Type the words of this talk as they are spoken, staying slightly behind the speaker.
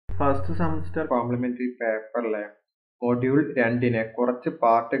First semester complementary പേപ്പറിലെ module 2 കുറച്ച്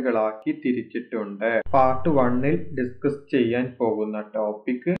പാർട്ടുകളാക്കി തിരിച്ചിട്ടുണ്ട്. Part 1 discuss ചെയ്യാൻ പോകുന്ന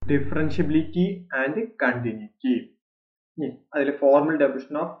ടോപ്പിക് ഡിഫറൻഷ്യബിലിറ്റി ആൻഡ് കണ്ടിന്യൂറ്റി. അതിൽ formal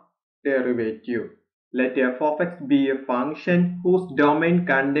definition of derivative. Let f of x be a function whose domain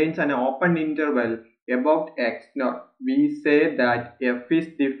contains an open interval about x0. We say that f is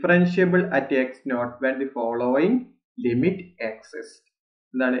differentiable at x0 when the following limit exists.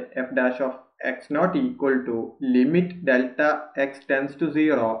 Then f dash of x0 equal to limit delta x tends to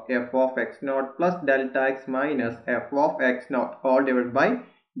 0 f of x0 plus delta x minus f of x0 all divided by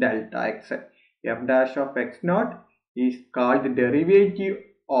delta x. F dash of x0 is called the derivative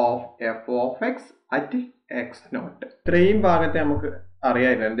of f of x at x0. ഇത്രയും ഭാഗത്തെ നമുക്ക്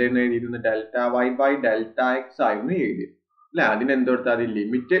അറിയാമായിരുന്നു. എന്തായിരുന്നു എഴുതിയിരുന്നത്? Delta Y by delta X ആയിരുന്നു എഴുതി അല്ലെ. അതിനെന്തെടുത്താൽ അത്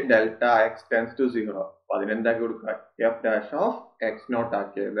limit delta x tends to 0. അപ്പൊ അതിനെന്താക്കി കൊടുക്കുക? F dash of X not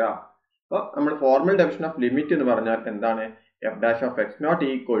ആക്കി എഴുതുക. അപ്പൊ നമ്മൾ ഫോർമൽ ഡെഫിനിഷൻ ഓഫ് ലിമിറ്റ് എന്ന് പറഞ്ഞാൽ എന്താണ്? F dash of X not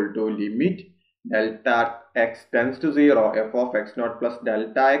equal to limit delta x tends to 0 F of X not plus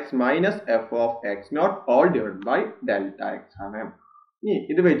delta X minus F of X not all divide by delta X ആണ്. ഇനി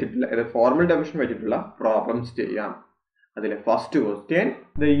ഇത് വെച്ചിട്ടുള്ള formal definition വെച്ചിട്ടുള്ള problems ചെയ്യാം. അതിലെ first question,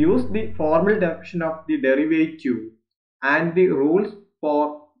 the use the formal definition of the derivative and the rules for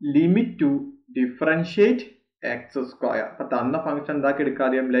limit to differentiate X square. അപ്പൊ തന്ന function എന്താക്കി എടുക്കുക?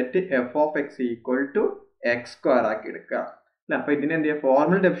 ആദ്യം let F of X equal to X square ആക്കി എടുക്കുക. അപ്പൊ ഇതിനെ എന്ത് ചെയ്യുക?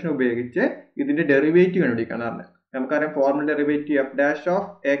 ഫോർമൽ ഡെഫിനിഷൻ ഉപയോഗിച്ച് ഇതിന്റെ ഡെറിവേറ്റീവ് കണ്ടുപിടിക്കണം പറഞ്ഞത്. നമുക്കറിയാം formal derivative F dash of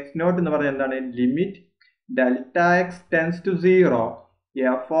X not എന്ന് പറഞ്ഞാൽ എന്താണ്? Limit delta x tends to 0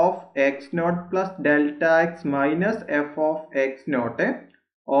 f of x0 plus delta x minus f of x0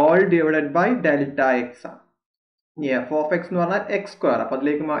 all divided by delta x. f of x എന്ന് പറഞ്ഞാൽ x square. അപ്പൊ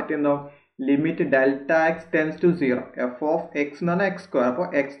അതിലേക്ക് മാറ്റി എന്താവും? Limit delta x tends to 0 f of x എന്ന് പറഞ്ഞാൽ x square. അപ്പോൾ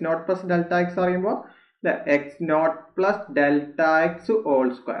x0 plus delta X അറിയുമ്പോൾ x0 plus delta X whole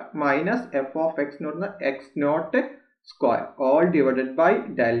square minus f of x എന്ന് പറഞ്ഞാൽ x0 square whole divided by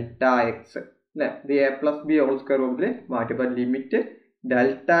delta X അല്ലെ. ഇത് a plus B whole square രൂപത്തിൽ മാറ്റിയപ്പോൾ limit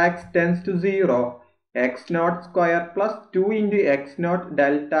delta x tends to 0 x0 square plus 2 into x0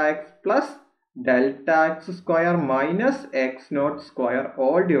 delta x plus delta x square minus x0 square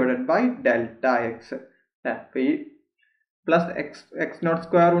all divided by delta x. Plus x0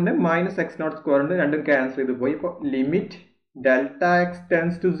 square ഉണ്ട് minus x0 square ഉണ്ട്, രണ്ടും cancel ചെയ്ത് പോയി. ഇപ്പോൾ limit delta x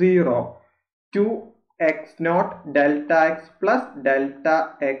tends to 0 2 x0 delta x plus delta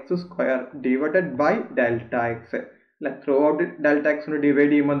x square divided by delta x. Through out delta X കൊണ്ട് divide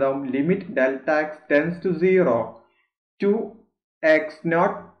ചെയ്യുമ്പോൾ എന്താവും? Limit delta x tends to 0 2 x0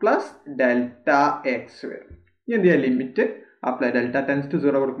 plus delta X വരും. ഇനി എന്ത് ചെയ്യാം? Limit apply delta tense to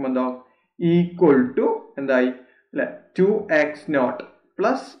 0 കൊടുക്കുമ്പോൾ എന്താവും? Equal to എന്തായി അല്ലെ 2 x0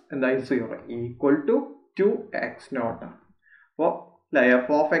 പ്ലസ് എന്തായി 0 ഈക്വൽ ടു 2 x0 ആണ്. അപ്പോൾ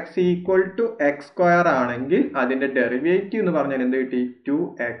F of X equal to X square ആണെങ്കിൽ അതിന്റെ ഡെറിവേറ്റീവ് എന്ന് പറഞ്ഞാൽ എന്ത് കിട്ടി? 2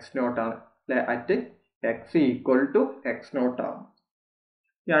 x0 ആണ് അല്ലെ. At x equal to x0 ആണ്.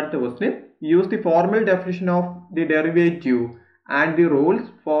 അടുത്ത question, use the formal definition of the derivative and the rules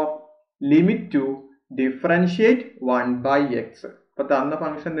for limit to differentiate 1 by x. അപ്പൊ തന്ന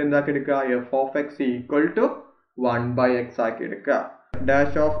ഫംഗ്ഷൻ എന്താക്കി എടുക്കുക? F of X equal to 1 by x ആക്കി എടുക്കുക.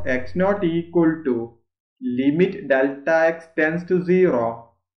 Dash of X not equal to limit delta x tends to 0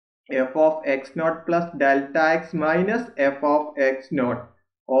 F of X not plus delta X minus F of X not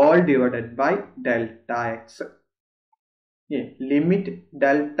all divided by delta x. Limit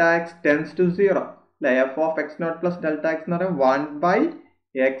delta x tends to 0 f of x0 plus delta x എന്ന് പറയുമ്പോൾ 1 by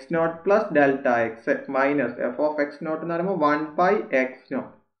x0 plus delta x minus f of x0 എന്ന് പറയുമ്പോൾ 1 by x0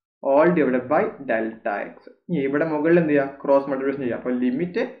 all divided by delta x. ഇവിടെ മുകളിൽ എന്ത് ചെയ്യുക? Cross multiplication ചെയ്യുക. അപ്പോൾ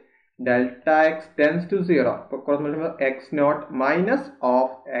limit delta x tends to 0 അപ്പോൾ cross multiplication x0 minus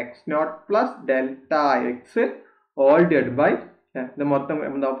of x0 plus delta X all divided by ഇത് മൊത്തം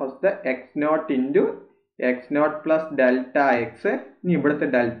എന്താവും? First x0 into x0 plus delta X. ഇനി ഇവിടുത്തെ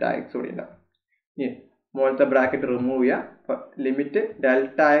ഡെൽറ്റ എക്സ് കൂടി ഉണ്ടാവും. ഇനി മുകളിലത്തെ ബ്രാക്കറ്റ് റിമൂവ് ചെയ്യുക. Limit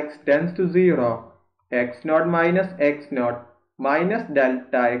delta x tends to 0 x0 minus x0 minus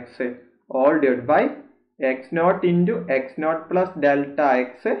delta X all divide by x0 into x0 plus delta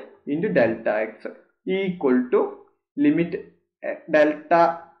X into delta X equal to limit delta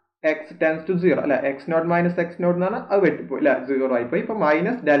x tends to 0 അല്ലെ. x0 minus x0 എന്ന് പറഞ്ഞാൽ അത് വെട്ടിപ്പോയി അല്ലെ, 0 ആയിപ്പോയി. ഇപ്പൊ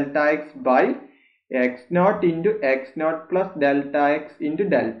minus delta X by x0 into x0 plus delta X into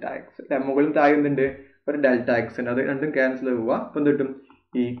delta X അല്ലെ. മുകളിൽ താഴെ എന്തുണ്ട്? ഒരു ഡെൽറ്റ എക്സ് ഉണ്ട്, അത് രണ്ടും ക്യാൻസൽ പോവുക. അപ്പൊ എന്ത് കിട്ടും?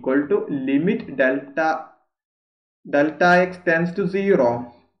 Equal to limit delta x tends to 0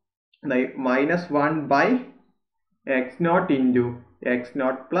 minus 1 by x0 into x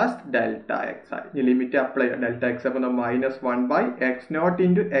naught plus delta x. The limit apply delta x upon the minus 1 by x naught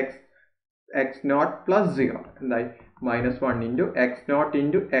into x naught plus 0. And minus 1 into x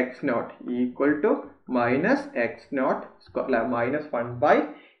naught equal to minus x naught square, minus 1 by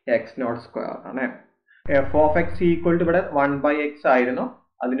x naught square. F of x equal to 1 by x ആയിരുന്നു.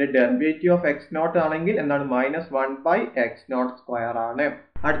 അതിന്റെ derivative of x naught ആണെങ്കിൽ എന്താണ് minus 1 by x naught square ആണ്.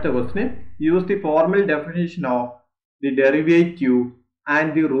 അടുത്ത question, use the formal definition of the derivative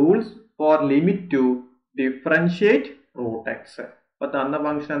and the rules for limit to differentiate root X. അപ്പൊ തന്ന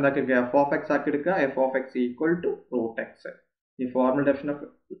function എന്താക്കി F of X ആക്കി എടുക്കുക. F of X equal to root X. ഈ formal definition of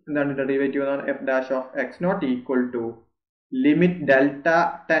എന്താണ് derivative എന്നാണ് F dash of X not equal to limit delta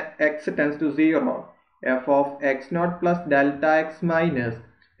x tends to 0 f of x naught plus delta x minus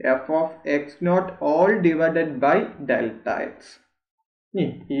f of x naught all divided by delta x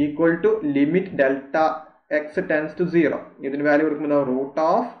equal to limit delta x tends to 0. ഇതിന്റെ value കൊടുക്കുമ്പോൾ root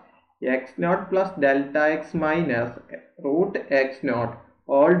of x naught plus delta x minus root x naught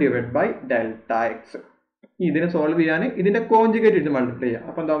all divided by delta x. ഇതിനെ solve ചെയ്യാൻ ഇതിന്റെ conjugate ഇട്ട് multiply ചെയ്യാം.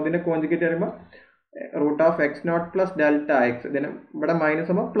 അപ്പോൾ എന്താ ഇതിന്റെ കോൺജുഗേറ്റ് പറയുമ്പോൾ root of x naught plus delta x, ഇതിനെ ഇവിടെ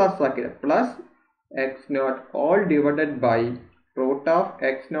മൈനസ് ആകുമ്പോൾ പ്ലസ് ആക്കിയത് plus x naught all divided by root of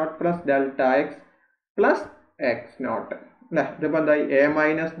x naught plus delta x plus x naught. ഇതിപ്പോൾ എന്തായി a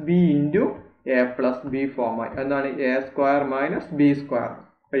minus b into a plus b form ആയി. എന്താണ് a square minus b square.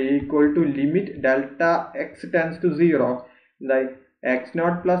 അപ്പോൾ equal to limit delta x tense to 0 എന്തായി x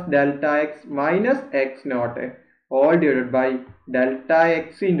naught plus delta x minus x naught all divided by delta x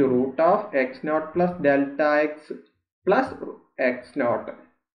into root of x naught plus delta x plus x naught.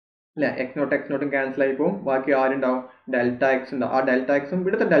 x naught cancel ആയി പോകും. ബാക്കി ആരുണ്ടാവും delta X ഉണ്ടാവും. ആ delta എക്സും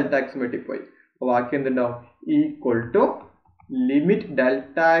ഇവിടുത്തെ delta എക്സും വെട്ടിപ്പോയി. അപ്പോൾ ബാക്കി എന്തുണ്ടാവും equal to limit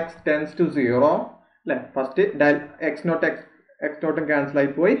delta x tends to 0 അല്ലെ. ഫസ്റ്റ് എക്സ് നോട്ടും ക്യാൻസൽ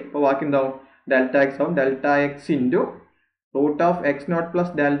ആയി പോയി. അപ്പോൾ ബാക്കി എന്താവും ഡെൽറ്റ എക്സ് ആവും. Delta X into root of X not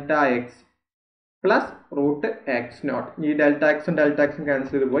plus delta X plus root X not. ഈ ഡെൽറ്റ എക്സും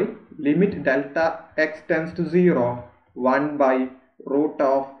ക്യാൻസൽ ചെയ്ത് പോയി. Limit delta x tends to 0 1 by root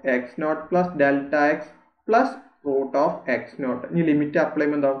of x naught plus delta x plus root of x naught. ഇനി limit apply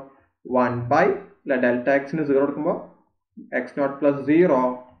ചെയ്യുമ്പോൾ എന്താവും 1 by delta എക്സിന് 0 കൊടുക്കുമ്പോൾ x naught plus 0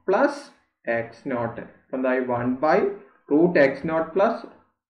 plus x naught. അപ്പോൾ എന്തായി 1 by root x naught plus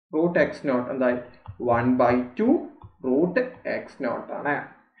root x naught എന്തായി 1 by 2 root x naught ആണ്.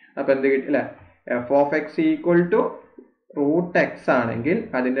 അപ്പോൾ എന്ത് കിട്ടി അല്ലേ f of x equal to root x ആണെങ്കിൽ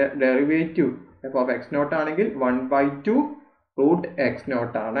അതിന്റെ derivative f of x naught ആണെങ്കിൽ 1 by 2 root x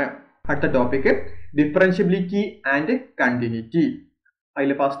naught ആണ്. അടുത്ത ടോപ്പിക് ഡിഫറൻഷ്യബിലിറ്റി ആൻഡ് കണ്ടിന്യൂറ്റി.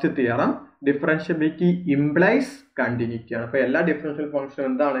 അതിൽ first theorem differentiability implies continuity ആണ്. അപ്പൊ എല്ലാ ഡിഫറൻഷ്യൽ ഫംഗ്ഷനും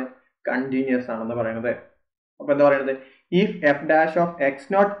എന്താണ് കണ്ടിന്യൂസ് ആണെന്ന് പറയുന്നത്. അപ്പൊ എന്താ പറയുന്നത് if F dash of X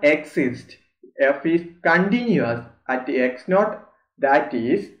not exist F is continuous at X not that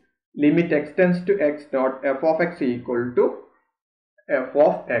is limit x tends to X not F of X equal to F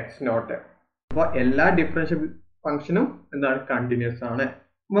of X not. അപ്പൊ എല്ലാ differentiable ഫംഗ്ഷനും എന്താണ് continuous ആണ്.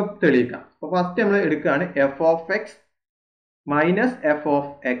 തെളിയിക്കാം. അപ്പൊ first നമ്മൾ എടുക്കുകയാണ് F of X minus F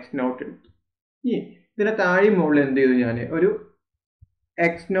of X not. ഇതിന്റെ താഴെ മുകളിൽ എന്ത് ചെയ്തു ഞാൻ ഒരു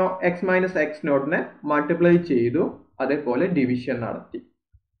എക്സ് മൈനസ് എക്സ് നോട്ടിനെ മൾട്ടിപ്ലൈ ചെയ്തു. അതേപോലെ ഡിവിഷൻ നടത്തി.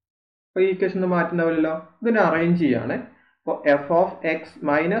 അപ്പൊ ഈ ഇക്വേഷൻ ഒന്നും മാറ്റുണ്ടാവില്ലല്ലോ. ഇതിനെ അറേഞ്ച് ചെയ്യാണ്. അപ്പോൾ F of X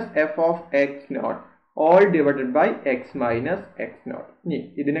minus F of X not all divided by X minus X not. ഇനി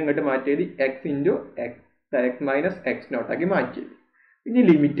ഇതിനെ ഇങ്ങോട്ട് മാറ്റിയത് X into X minus X not ആക്കി മാറ്റി. ഇനി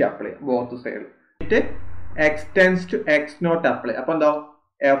ലിമിറ്റ് അപ്ലൈ ബോത്ത് സൈഡ്. എന്നിട്ട് x tends to X not apply. അപ്പൊ എന്താ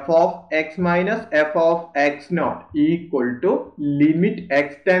F of X minus F of X not equal to limit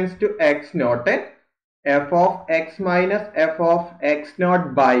x tends to X not F of X minus F of X not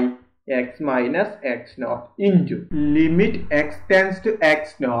by X minus X naught into limit x tends to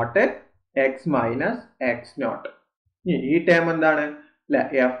X not X minus X not. ഈ term എന്താണ്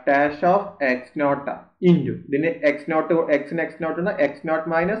F dash of X naught into ഇതിന് X not എക്സിന് X not ഉണ്ട് X nought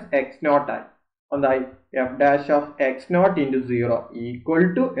minus X not ആയി എന്തായി F dash of X naught into 0 equal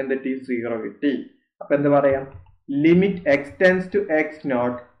to എന്നിട്ട് 0 കിട്ടി. അപ്പൊ എന്താ പറയാം limit x tends to X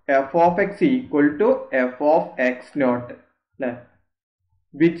not F of X equal to F of X not അല്ലെ.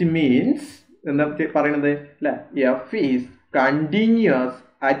 വിച്ച് മീൻസ് എന്താ പറയുന്നത് അല്ലെ F is continuous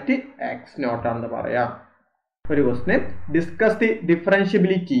at X not ആണെന്ന് പറയാം. ഒരു question discuss the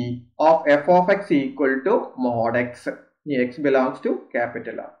differentiability of F of X equal to mode X. X belongs to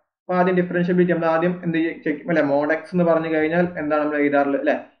capital R. അപ്പൊ ആദ്യം differentiability നമ്മൾ ആദ്യം എന്ത് ചെക്ക് അല്ലെ മോഡ് എക്സ് എന്ന് പറഞ്ഞു കഴിഞ്ഞാൽ എന്താണ് നമ്മൾ എഴുതാറുള്ളത്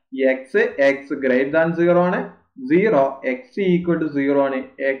അല്ലെ എക്സ് ഗ്രേറ്റർ ദാൻ 0 ആണ് 0 എക്സ് ഈക്വൽ ടു 0 ആണ്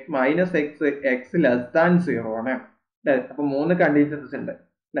മൈനസ് എക്സ് ലെസ് ദാൻ 0 ആണ്. അല്ലെ. അപ്പൊ 3 കണ്ടീഷൻസ് ഉണ്ട്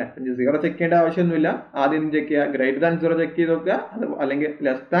അല്ലെ. 0 ചെക്ക് ചെയ്യേണ്ട ആവശ്യമൊന്നുമില്ല. ആദ്യം ചെക്ക് ചെയ്യുക, ഗ്രേറ്റർ ദാൻ 0 ചെക്ക് ചെയ്ത് നോക്കുക, അത് അല്ലെങ്കിൽ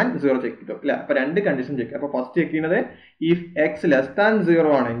ലെസ് ദാൻ 0 ചെക്ക് ചെയ്ത് നോക്കുക അല്ലെ. അപ്പൊ 2 കണ്ടീഷൻ ചെക്ക്. അപ്പൊ ഫസ്റ്റ് ചെക്ക് ചെയ്യുന്നത് ഇഫ് എക്സ് ലെസ് ദാൻ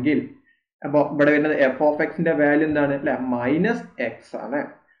 0 ആണെങ്കിൽ, അപ്പൊ ഇവിടെ വരുന്നത് എഫ് ഓഫ് എക്സിന്റെ വാല്യൂ എന്താണ് അല്ലെ, മൈനസ് എക്സ് ആണ്.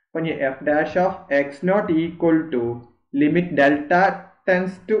 അപ്പൊ ഇനി F dash of X not equal to limit delta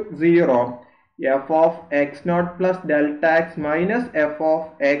tense to 0 F of X not plus delta X minus F of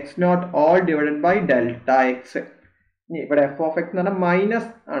X not all divided by delta X. ഇവിടെ F of X എന്ന് പറഞ്ഞാൽ minus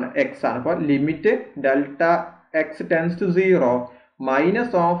ആണ്, X ആണ്. അപ്പൊ limit delta x tends to 0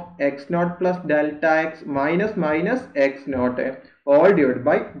 minus of X not plus delta X minus minus X not all divide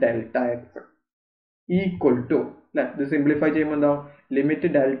by delta X equal to അല്ലെ. ഇത് simplify ചെയ്യുമ്പോൾ എന്താ, limit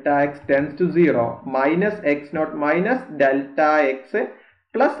delta x tends to 0 minus X nought minus delta X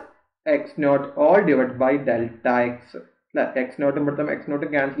plus X not all divide by delta X അല്ലെ. X നോട്ടും ഇവിടുത്തെ X നോട്ടും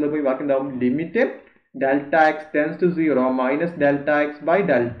cancel പോയി ബാക്കി എന്താവും, limit delta x tends to 0 minus delta X by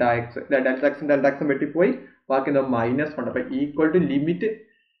delta X. Delta എക്സും വെട്ടിപ്പോയി ബാക്കി എന്താ, -1. അപ്പൊ equal to limit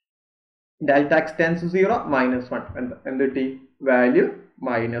delta x tends to 0 -1 എന്ത് കിട്ടി, വാല്യൂ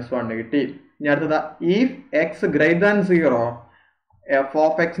 -1 കിട്ടി. ഇനി അടുത്തത് if X greater than 0 F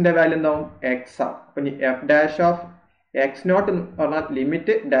of എക്സിന്റെ വാല്യൂ എന്താവും, എക്സ് ആവും. അപ്പൊ ഇനി F dash of X not എന്ന് പറഞ്ഞാൽ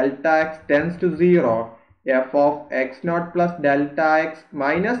limit delta x tends to 0 F of X not plus delta X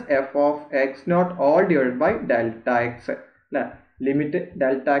minus F of X not all divide by delta X അല്ലെ. Limit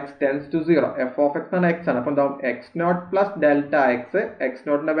delta x tends to 0 F of X ആണ്, X ആണ്. അപ്പൊ എന്താവും, X not plus delta X, X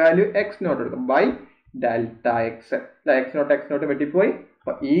നോട്ടിന്റെ value X not എടുക്കും by delta X അല്ലെ. X not വെട്ടിപ്പോയി.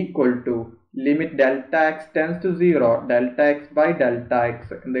 അപ്പൊ equal to limit delta x tends to 0 delta X by delta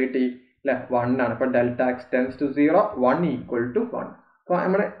X എന്ത് കിട്ടി അല്ലെ, 1 ആണ്. അപ്പൊ delta x tends to 0 1 equal to 1. അപ്പൊ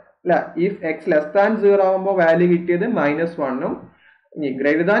നമ്മുടെ അല്ലെ ഇഫ് എക്സ് ലെസ് ദാൻ 0 ആകുമ്പോൾ വാല്യൂ കിട്ടിയത് -1ഉം ഇനി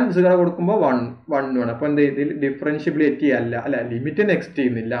ഗ്രേറ്റർ ദാൻ 0 കൊടുക്കുമ്പോൾ 1 ആണ്. അപ്പൊ എന്ത് ഇതിൽ ഡിഫറൻഷ്യബിലിറ്റി അല്ല അല്ലെ, ലിമിറ്റ് നെക്സ്റ്റ്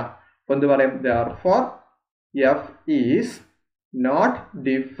ചെയ്യുന്നില്ല. അപ്പൊ എന്ത് പറയും, therefore f is not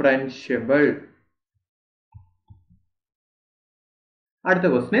differentiable. അടുത്ത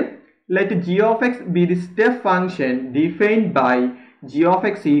question, let g of x be the step function defined by g of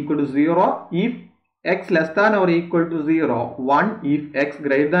x equal to 0 if x less than or equal to 0, 1 if x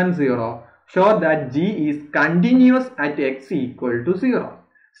greater than 0. Show that g is continuous at x equal to 0.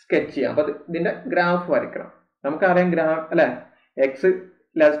 Sketch ചെയ്യാം. അപ്പൊ ഇതിന്റെ graph വരയ്ക്കണം. നമുക്കറിയാം graph അല്ലെ, X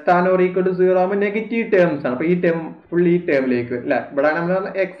less than or equal to 0 ആകുമ്പോൾ negative terms ആണ്. അപ്പൊ ഈ ടേം ഫുൾ ഈ ടേമിലേക്ക് അല്ലെ. ഇവിടെ നമ്മൾ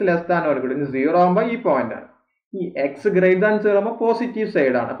X less than or equal to 0 ആകുമ്പോൾ ഈ പോയിന്റ് ആണ്. ഈ എക്സ് ഗ്രേറ്റർ ദാൻ 0 ആകുമ്പോൾ പോസിറ്റീവ്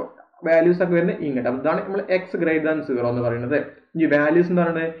സൈഡ് ആണ്. അപ്പൊ വാല്യൂസ് ഒക്കെ വരുന്നത് ഇങ്ങോട്ട്. അപ്പൊ ഇതാണ് നമ്മൾ എക്സ് ഗ്രേറ്റർ ദാൻ 0 എന്ന് പറയുന്നത്. ഈ വാല്യൂസ് എന്ന്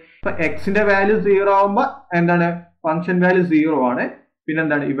പറയുന്നത് ഇപ്പൊ എക്സിന്റെ വാല്യൂ 0 ആകുമ്പോൾ എന്താണ്, ഫംഗ്ഷൻ വാല്യൂ 0 ആണ്.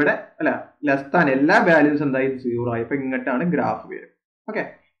 പിന്നെന്താണ് ഇവിടെ അല്ല ലെസ് ദാൻ എല്ലാ വാല്യൂസ് എന്തായി 0 ആയി. അപ്പൊ ഇങ്ങോട്ടാണ് ഗ്രാഫ് വരും. ഓക്കെ.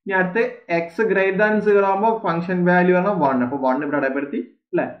 ഇനി അടുത്ത് എക്സ് ഗ്രേറ്റർ ദാൻ 0 ആകുമ്പോൾ ഫംഗ്ഷൻ വാല്യൂ ആണ് 1. അപ്പൊ 1 ഇവിടെ അടയപ്പെടുത്തി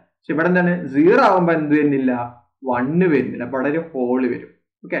അല്ലെ. പക്ഷെ ഇവിടെ എന്താണ് 0 ആകുമ്പോൾ എന്ത് വരുന്നില്ല, 1 വരുന്നില്ല. അപ്പൊ അവിടെ ഒരു ഹോള് വരും.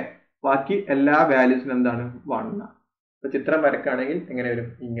 ഓക്കെ. ബാക്കി എല്ലാ വാല്യൂസിനും എന്താണ് 1 ആണ്. അപ്പൊ ചിത്രം വരക്കുകയാണെങ്കിൽ എങ്ങനെ വരും,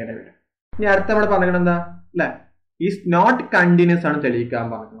 ഇങ്ങനെ വരും. ഇനി അടുത്ത നമ്മൾ പറഞ്ഞത് എന്താ അല്ലെ, ഈസ് നോട്ട് കണ്ടിന്യൂസ് ആണ് തെളിയിക്കാൻ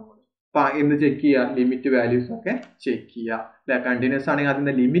പറഞ്ഞത്. അപ്പൊ എന്ത് ചെക്ക് ചെയ്യുക, ലിമിറ്റ് വാല്യൂസ് ഒക്കെ ചെക്ക് ചെയ്യുക അല്ലെ. കണ്ടിന്യൂസ് ആണെങ്കിൽ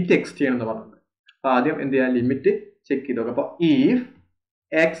അതിന്റെ ലിമിറ്റ് എക്സ് ചെയ്യണം എന്ന് പറഞ്ഞത്. അപ്പൊ ആദ്യം എന്ത് ചെയ്യുക, ലിമിറ്റ് ചെക്ക് ചെയ്ത് നോക്കുക. അപ്പൊ if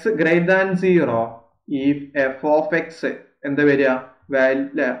X greater than 0 if F of X എന്താ വരിക,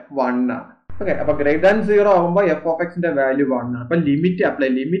 വാല്യൂ 1 ആണ്. ഓക്കെ. അപ്പൊ ഗ്രേറ്റർ ദാൻ 0 ആകുമ്പോൾ എഫ് ഓഫ് എക്സിന്റെ വാല്യൂ 1 ആണ്. അപ്പൊ limit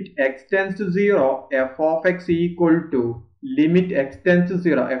apply, limit x tends to 0 F of X equal to limit x tends to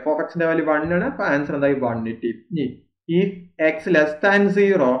 0 F of എക്സിന്റെ value 1 ആണ്. അപ്പൊ ആൻസർ എന്തായി 1 കിട്ടി. ഇഫ് എക്സ് ലെസ് ദാൻ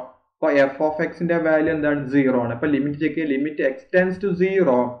 0 അപ്പൊ എഫ് ഓഫ് എക്സിന്റെ വാല്യൂ എന്താണ് 0 ആണ്. അപ്പൊ ലിമിറ്റ് ചെക്ക് ചെയ്യുക, ലിമിറ്റ് എക്സ് ടെൻസ് ടു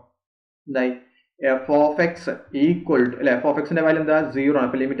 0 എന്തായി F of X equal to അല്ലെ, എഫ് ഓഫ് എക്സിന്റെ വാല്യൂ എന്താ 0 ആണ്.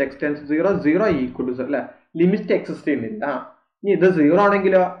 അപ്പൊ limit x tends 0 equal to 0 അല്ലെ, ലിമിറ്റ് എക്സിസ്റ്റ് ചെയ്യുന്നില്ല. ഇനി ഇത് 0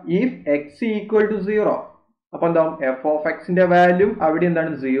 ആണെങ്കിലോ ഇഫ് എക്സ് ഈക്വൽ ടു 0 അപ്പൊ എന്താവും എഫ് ഓഫ് എക്സിന്റെ വാല്യൂ അവിടെ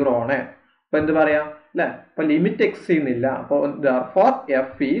എന്താണ് 0 ആണ്. അപ്പൊ എന്ത് പറയാം അല്ലെ, അപ്പൊ ലിമിറ്റ് എക്സ് ചെയ്യുന്നില്ല. അപ്പൊ therefore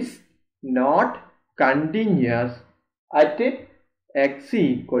f is not continuous at x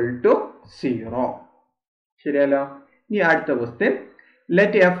equal to 0. ശരിയല്ലോ. ഇനി അടുത്ത question,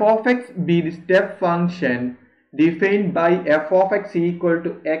 let f of x be the step function defined by f of x equal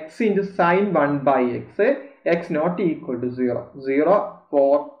to x into sin 1 by x, x not equal to 0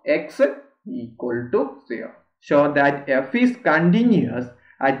 for x equal to 0. Show that f is continuous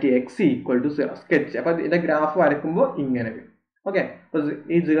at x equal to 0. Sketch. അപ്പൊ ഇതിന്റെ graph വരക്കുമ്പോൾ ഇങ്ങനെ വരും. Okay. അപ്പൊ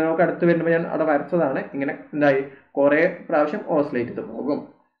ഈ 0 അടുത്ത് വരുമ്പോൾ ഞാൻ അവിടെ വരച്ചതാണ്. ഇങ്ങനെ എന്തായി കുറെ പ്രാവശ്യം ഓസിലേറ്റ് ചെയ്ത് പോകും.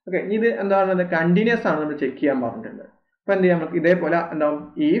 ഓക്കെ. ഇത് എന്താണ്, കണ്ടിന്യൂസ് ആണ് നമ്മൾ ചെക്ക് ചെയ്യാൻ പറഞ്ഞിട്ടുണ്ട്. അപ്പൊ എന്ത് ചെയ്യാം, നമുക്ക് ഇതേപോലെ എന്താവും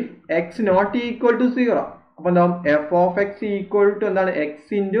if X not equal to 0 അപ്പൊ എന്താവും F of X equal to എന്താണ് X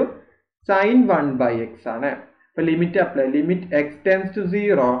into sine 1 by X ആണ്. അപ്പോൾ limit apply. Limit x tends to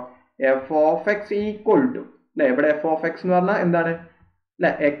 0 F of X equal to അല്ലെ, ഇവിടെ എഫ് ഓഫ് എക്സ് എന്ന് പറഞ്ഞാൽ എന്താണ്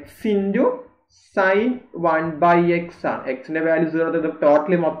അല്ലെ, എക്സ് ഇൻറ്റു സൈൻ 1/x ആണ്. എക്സിന്റെ വാല്യൂ 0,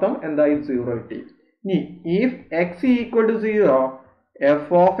 ടോട്ടലി മൊത്തം എന്തായി 0 കിട്ടി. ഇനി if X equal to 0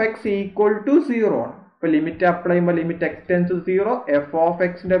 F of X equal to 0 ആണ്. ഇപ്പൊ ലിമിറ്റ് അപ്ലൈ ചെയ്യുമ്പോൾ limit x tends to 0 F of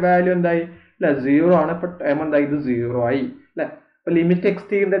എക്സിന്റെ വാല്യൂ എന്തായി അല്ലെ 0 ആണ്. ഇപ്പൊ ടൈം എന്തായി ഇത് 0 ആയി അല്ലെ. അപ്പൊ ലിമിറ്റ് എക്സ്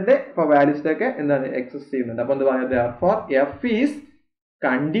ചെയ്യുന്നുണ്ട്, ഇപ്പൊ വാല്യൂസിലൊക്കെ എന്താണ് എക്സസ് ചെയ്യുന്നുണ്ട്. അപ്പൊ എന്ത് പറയുന്നത് therefore f is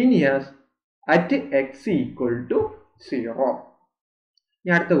continuous at x equal to 0.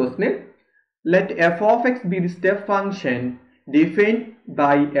 ഇനി അടുത്ത question, let f of x be the step function defined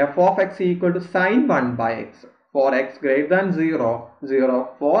by f of x equal to sin 1/x for x greater than 0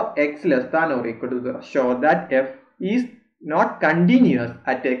 for x less than or equal to 0. Show that f is not continuous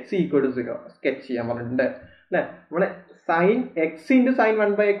at x equal to 0. Sketch ചെയ്യാൻ പറഞ്ഞിട്ടുണ്ട് അല്ലെ. നമ്മളെ sign X into sine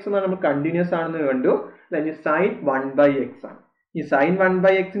 1/x എന്നാണ് നമ്മൾ continuous ആണെന്ന് കണ്ടു അല്ലെ. ഇനി സൈൻ 1/x ആണ്. ഈ സൈൻ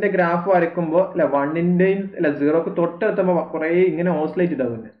 1/xന്റെ ഗ്രാഫ് വരയ്ക്കുമ്പോൾ അല്ലെ 1ന്റെയും അല്ലെ 0ക്ക് തൊട്ടെത്തുമ്പോൾ കുറെ ഇങ്ങനെ ഓസിലേറ്റ്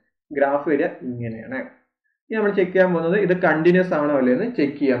ഇതാവുന്നത് ഗ്രാഫ് വരിക ഇങ്ങനെയാണ്. ഇനി നമ്മൾ ചെക്ക് ചെയ്യാൻ പോകുന്നത് ഇത് കണ്ടിന്യൂസ് ആണോ അല്ലേ എന്ന്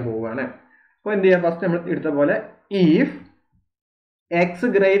ചെക്ക് ചെയ്യാൻ പോവുകയാണ്. അപ്പോൾ എന്ത് ചെയ്യാം, ഫസ്റ്റ് നമ്മൾ എടുത്ത പോലെ if X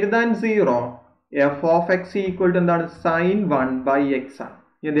greater than 0 F of X equal to എന്താണ് സൈൻ 1/x ആണ്.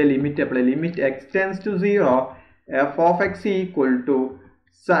 ഇനി limit apply. Limit x tends to 0 F of X equal to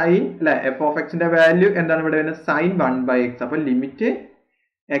sign അല്ലെ, എഫ് ഓഫ് എക്സിന്റെ വാല്യൂ എന്താണ് ഇവിടെ വരുന്നത് സൈൻ 1/x. അപ്പൊ limit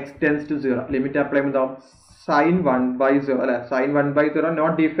x tends to 0 limit apply ചെയ്യുമ്പോൾ സൈൻ 1/0 അല്ലെ. സൈൻ 1/0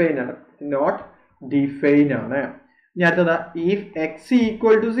 നോട്ട് ഡിഫൈൻ ആണ്, നോട്ട് ഡിഫൈൻ ആണ്. ഇനി അടുത്തത് ഇഫ് എക്സ്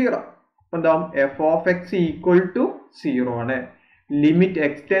ഈക്വൽ ടു 0 എന്താവും F of X equal to 0 ആണ്. Limit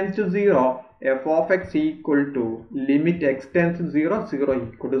x tends to 0 F of X equal to limit x tends to 0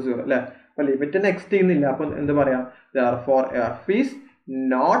 equal to 0 അല്ലെ. അപ്പൊ ലിമിറ്റ് എക്സ് ചെയ്യുന്നില്ല, അപ്പൊ എന്ത് പറയാം therefore f is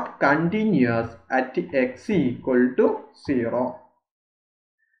not continuous at x equal to 0.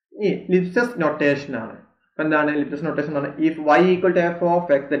 ഇനി ലിപ്സസ് notation ആണ്. അപ്പൊ എന്താണ് ലിപ്സസ് നൊട്ടേഷൻ എന്ന് പറഞ്ഞാൽ if y equal to f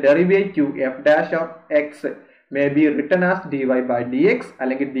of x the derivative f dash of x may be written as dy by dx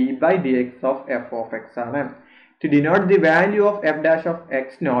അല്ലെങ്കിൽ d by dx of f of x ആണ്. To denote the value of f dash of x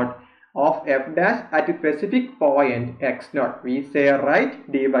naught of f dash at a specific point x naught we say write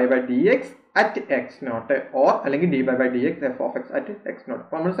dy by dx at x naught or അല്ലെങ്കിൽ dy by dx f of x at x naught.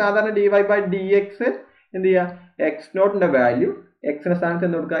 അപ്പോൾ നമ്മൾ സാധാരണ dy by dx എന്ത് ചെയ്യുക, x നോട്ടിന്റെ value എക്സിന്റെ സ്ഥാനത്ത്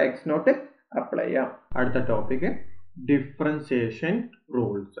എന്ത് കൊടുക്കുക x നോട്ട് അപ്ലൈ ചെയ്യാം. അടുത്ത ടോപ്പിക് ഡിഫറൻസിയേഷൻ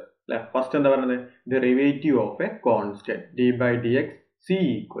റൂൾസ് അല്ലെ. ഫസ്റ്റ് എന്താ പറയുന്നത് derivative of A constant d by dx c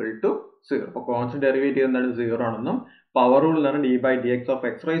equal to 0. അപ്പോൾ കോൺസ്റ്റന്റ് ഡെറിവേറ്റീവ് എന്താണ് 0 ആണെന്നും പവർ റൂൾ എന്നാണ് d by dx of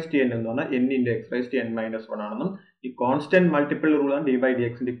x raised to n എന്ന് പറഞ്ഞാൽ n into x raised to n minus 1 ആണെന്നും ഈ കോൺസ്റ്റന്റ് മൾട്ടിപ്പിൾ റൂൾ ആണ് d by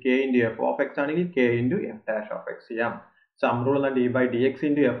dx into k into f of x ആണെങ്കിൽ k into f dash of x ചെയ്യാം. Some rule ആണ് d by dx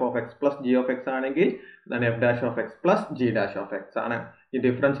into f of x plus g of x ആണെങ്കിൽ എന്താണ് f dash of x plus g dash of x ആണ്. ഈ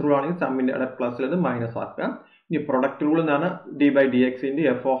difference rule ആണെങ്കിൽ സമ്മിന്റെ അവിടെ plus ഇത് minus ആക്കുക. ഇനി പ്രൊഡക്റ്റ് റൂൾ എന്നാണ് d by dx into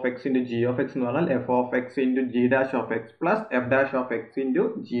f of x into g of x എന്ന് പറഞ്ഞാൽ f of x into g dash of x plus f dash of x into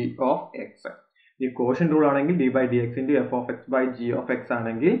g of x. ഈ quotient rule ആണെങ്കിൽ d by dx into f of x by g of x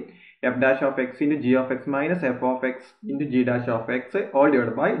ആണെങ്കിൽ f dash of x into g of x minus f of x into g dash of x all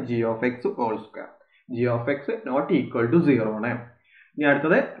divided by g of x all square. g of x not equal to 0 ആണ്. ഇനി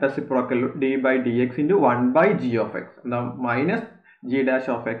അടുത്തത് reciprocal d by dx into 1 by g of x എന്താ minus g dash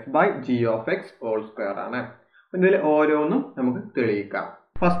of x by g of x all square ആണ്. ഇതിൽ ഓരോന്നും നമുക്ക് തെളിയിക്കാം.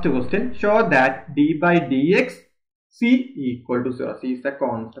 First question show that d by dx c equal to 0. c is a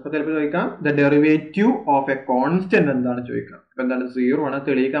constant. അപ്പോൾ ചിലപ്പോൾ ചോദിക്കാം the derivative of a constant എന്താണ് ചോദിക്കാം. അപ്പോൾ എന്താണ് 0 ആണ്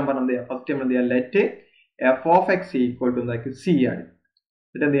തെളിയിക്കാൻ പറഞ്ഞത്. ഫസ്റ്റ് നമ്മൾ എന്ത് ചെയ്യാം let f of x equal to എന്താക്കി c ആണ്.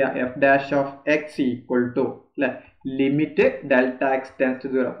 എന്നിട്ട് എന്ത് ചെയ്യാം f dash of x equal to അല്ലെ limit delta x tends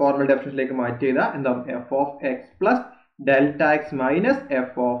to 0 formal ഡെഫിനിഷനിലേക്ക് മാറ്റി ചെയ്താൽ എന്താവും f of x plus delta X minus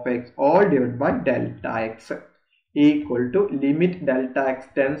f of x all divided by delta X equal to limit delta x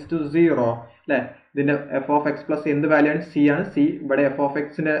tends to 0 അല്ലെ. ഇതിന്റെ F of X plus എന്ത് value ആണ് C ആണ്. C ഇവിടെ F of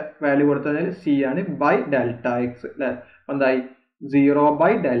എക്സിന്റെ value കൊടുത്താൽ C ആണ് by delta X അല്ലെ. എന്തായി 0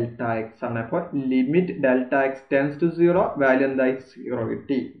 ബൈ ഡെൽറ്റ എക്സ് ആണ്. അപ്പോൾ limit delta x tends to 0 value എന്തായി 0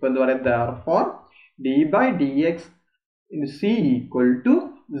 കിട്ടി. ഇപ്പൊ എന്താ പറയുക therefore d by dx c equal to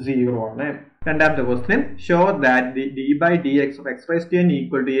 0 ആണ്. രണ്ടാമത്തെ question show that d by dx of x raised to n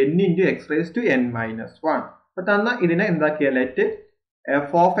equal to n into x raised to n minus 1. അപ്പൊ തന്ന ഇതിനെ എന്താക്കിയ let f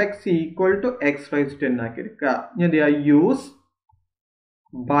of x equal to x raised to n ആക്കി എടുക്കുക. ഇനി എന്ത് ചെയ്യുക യൂസ്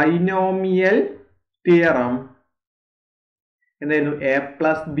ബൈനോമിയൽ തിയറം എന്തായിരുന്നു a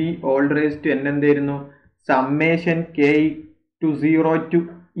plus b all raised to n എന്തായിരുന്നു summation k to 0 to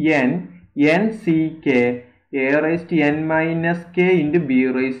n n c k A raise to N minus K into B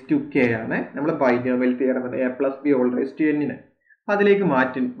raise to K ആണ് നമ്മൾ binomial theorem A plus B whole raise to എന്നിന്. അതിലേക്ക്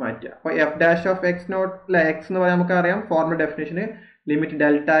മാറ്റുക. അപ്പോൾ F dash of X not X എന്ന് പറയാൻ നമുക്കറിയാം formula ഡെഫിനേഷന് limit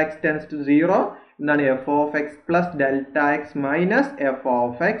delta x tends to 0 എന്താണ് F of X plus delta X minus F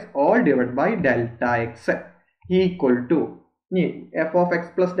of X all divide by delta X equal to ഇനി F of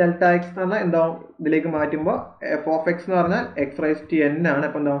X plus delta X എന്ന് പറഞ്ഞാൽ എന്താവും ഇതിലേക്ക് മാറ്റുമ്പോൾ എഫ് ഓഫ് എക്സ് എന്ന് പറഞ്ഞാൽ X raise to N ആണ്.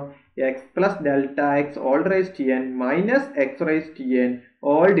 അപ്പോൾ എന്താവും X plus delta X all raise to N minus X raise to N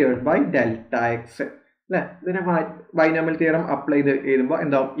all divide by delta X അല്ലെ. ഇതിനെ ബൈനോമിയൽ തിയറം അപ്ലൈ ചെയ്ത് എഴുതുമ്പോൾ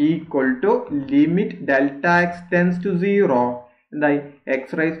എന്താവും equal to limit delta x tends to 0 എന്തായി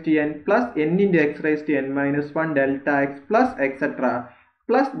X raise to N plus N into X raise to N minus 1 delta X plus etcetera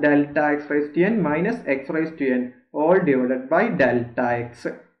plus delta X raise to N minus X raise to N all divided by delta X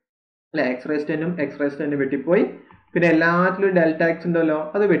അല്ലെ. X raise to എന്നും X raise to എന്നും വെട്ടിപ്പോയി. പിന്നെ എല്ലാത്തിലും delta X ഉണ്ടല്ലോ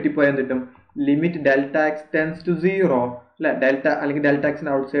അത് വെട്ടിപ്പോയി എന്തിട്ടും limit delta x tends to 0 അല്ലെ. Delta അല്ലെങ്കിൽ delta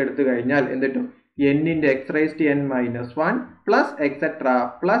എക്സിന്റെ ഔട്ട് സൈഡ് എടുത്തു കഴിഞ്ഞാൽ എന്തിട്ടും n into x raised to n minus 1 plus etc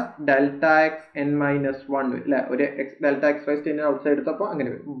plus delta x n minus 1 അല്ലെ. ഒരു delta x raised to n outside എടുത്തപ്പോൾ അങ്ങനെ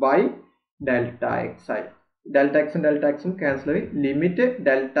വരും ബൈ ഡെൽറ്റ എക്സ് ആയി. ഡെൽറ്റ എക്സും ഡെൽറ്റ എക്സും ക്യാൻസൽ ആയി. Limit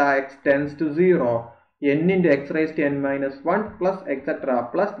delta x tends to 0 n into x raised to n minus 1 plus etc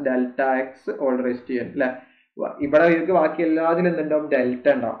plus delta x all raised to n അല്ലെ. ഇവിടെ ഇതിക്ക് ബാക്കി എല്ലാത്തിലും എന്തുണ്ടാവും ഡെൽറ്റ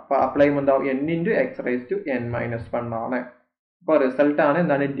ഉണ്ടാവും. അപ്പൊ അപ്ലൈ ചെയ്യുമ്പോൾ എന്താവും n into x raised to n minus 1 ആണ്. അപ്പോൾ റിസൾട്ട് ആണ്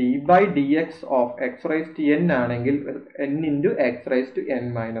എന്താണ് D by D X of X raise to N ആണെങ്കിൽ N into X raise to N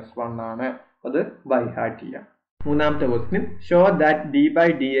minus 1 ആണ്. അത് ബൈ ഹാർട്ട് ചെയ്യാം. മൂന്നാമത്തെ question show that D by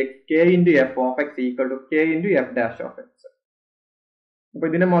D X K into F of X equal to K into F dash of X. അപ്പൊ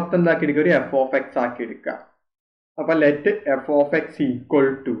ഇതിനെ മൊത്തം എന്താക്കി എടുക്കുക ഒരു എഫ് ഓഫ് എക്സ് ആക്കി എടുക്കുക. അപ്പൊ let F of X equal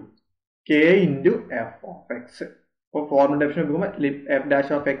to K into F of X. അപ്പോൾ ഫോർമുല ഡെഫിനിഷൻ എടുക്കുമ്പോൾ F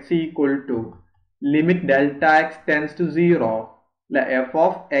dash of X equal to limit delta x tends to 0 f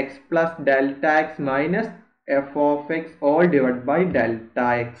of x plus delta x minus f of x all divided by delta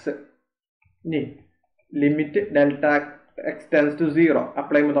x. ഇനി limit delta x tends to 0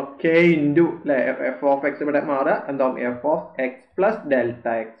 apply ചെയ്യുമ്പോൾ k into F of X ഇവിടെ മാറുക എന്താവും F of X plus delta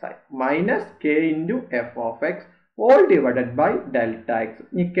X ആയി minus k into F of X all divided by delta X.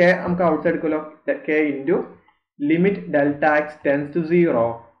 ഇനി k നമുക്ക് out side എടുക്കുമല്ലോ k into limit delta x tends to 0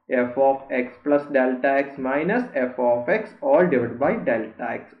 f of x plus delta x minus f of x all divided by delta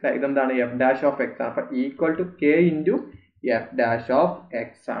x. ഇതെന്താണ് f dash of x ആണ്. അപ്പൊ equal to k into f dash of x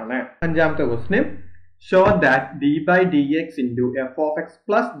ആണ്. അഞ്ചാമത്തെ question show that d by dx into f of x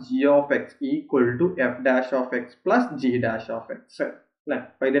plus g of x equal to f dash of x plus g dash of x അല്ലെ.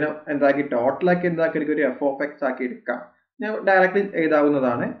 അപ്പൊ ഇതിനെ എന്താക്കി ടോട്ടലാക്കി എന്താക്കി എടുക്കുക ഒരു f of x ആക്കി എടുക്കാം. ഞാൻ ഡയറക്റ്റ്ലി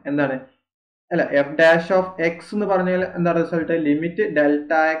എഴുതാവുന്നതാണ്. എന്താണ് അല്ല എഫ് ഡാഷ് ഓഫ് എക്സ് എന്ന് പറഞ്ഞാൽ എന്താ result limit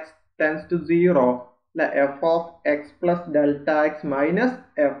delta x tends to 0 അല്ലെ F of X plus delta X minus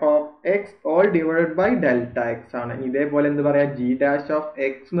F of X all divided by delta X ആണ്. ഇതേപോലെ എന്ത് പറയാ ജി ഡാഷ് ഓഫ്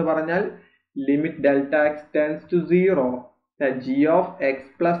എക്സ് എന്ന് പറഞ്ഞാൽ limit delta x tends to 0 G of X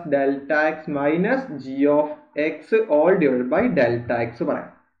plus delta X minus G of X all divided by delta X പറയാം.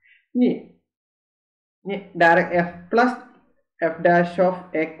 ഇനി direct F plus F dash of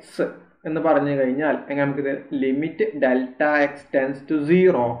X എന്ന് പറഞ്ഞു കഴിഞ്ഞാൽ നമുക്കിത് limit delta x tends to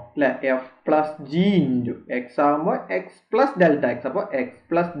 0 അല്ലെ F plus G into X ആകുമ്പോൾ X plus delta X അപ്പോൾ X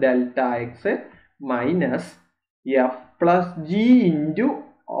plus delta X minus F plus G into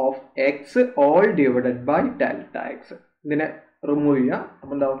of X all divided by delta X. ഇതിനെ remove ചെയ്യാം.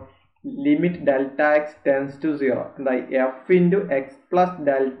 അപ്പോൾ എന്താവും limit delta x tends to 0 എന്തായി F into X plus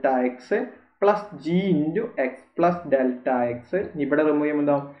delta X plus G into X plus delta X. ഇവിടെ remove ചെയ്യുമ്പോൾ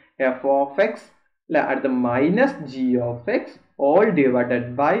എന്താവും F of X അല്ലെ അടുത്ത minus G of X all divided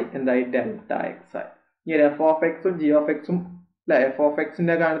by എന്തായി ഡെൽറ്റ എക്സ് ആയി. ഇനി F of എക്സും ജി ഓഫ് എക്സും അല്ലെ എഫ് ഓഫ്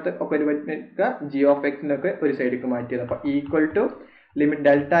എക്സിന്റെ കാലത്ത് ഒക്കെ ഒരു ജി ഓഫ് എക്സിന്റെ ഒക്കെ ഒരു സൈഡിലേക്ക് മാറ്റിയത്. അപ്പൊ equal to limit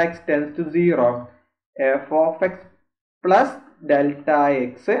delta x tends to 0 F of X plus delta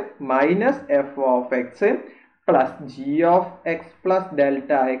X minus F of X plus G of X plus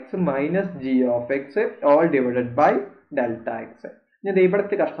delta X minus G of X all divided by delta X. ഞാൻ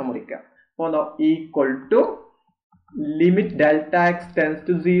ഇവിടുത്തെ കഷ്ണം മുറിക്കാം. അപ്പോൾ equal to limit delta x tends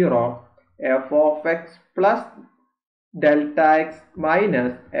to 0 F of X plus delta X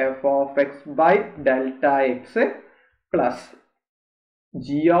minus F of X by delta X plus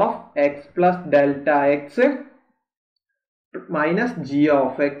G of X plus delta X minus G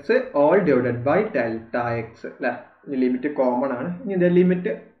of X all divided by delta X അല്ലെ. Limit common ആണ്. ഇനി ഇത്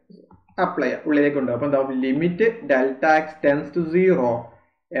limit apply ചെയ്യാം ഉള്ളിലേക്ക് ഉണ്ടാവും. അപ്പൊ എന്താവും limit delta x tends to 0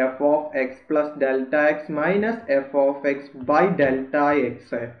 F of X plus delta X minus F of X by delta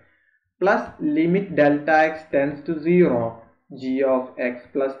X plus limit delta x tends to 0 g of x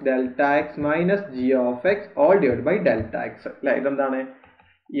plus delta x minus g of x all divided by delta x. അല്ലേ, ഇതെന്താണ്?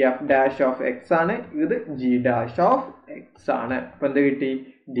 f dash of x ആണ്, ഇത് g dash of x ആണ്. അപ്പൊ എന്ത് കിട്ടി?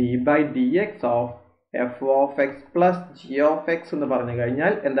 d by dx of f of x plus g of x എന്ന് പറഞ്ഞു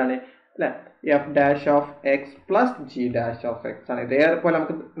കഴിഞ്ഞാൽ എന്താണ്? അല്ലെ, f dash of x plus g dash of x ആണ്. ഇതേപോലെ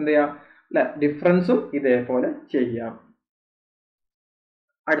നമുക്ക് എന്ത് ചെയ്യാം? അല്ലെ, ഡിഫറൻസും ഇതേപോലെ ചെയ്യാം.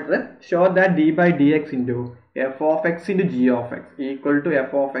 അടുത്തത് show that d by dx into f of x into g of x equal to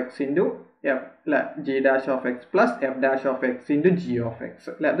f of x into f g dash of x plus f dash of x into g of x.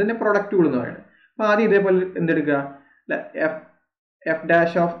 അല്ലെ, അതിന്റെ പ്രൊഡക്റ്റുകൾ എന്ന് പറയുന്നത്. അപ്പൊ ആദ്യം ഇതേപോലെ എന്തെടുക്കുക? അല്ലെ, f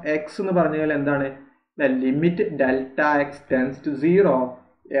dash of x എന്ന് പറഞ്ഞു കഴിഞ്ഞാൽ എന്താണ്? Limit delta x tends to 0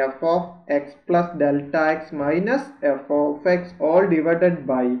 f of x plus delta x minus f of x all divided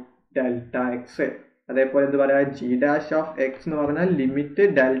by delta x. അതേപോലെ എന്ത് പറയാ? g dash of x എന്ന് പറഞ്ഞാൽ limit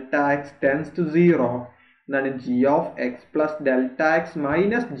delta x tends to 0 എന്താണ്? g of x plus delta x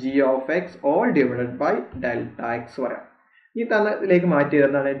minus g of x all divided by delta x പറയാം. ഈ തന്നതിലേക്ക് മാറ്റിയത്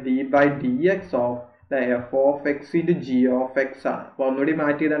എന്താണ്? d by dx of f of x into g of x ആണ്. അപ്പൊ ഒന്നുകൂടി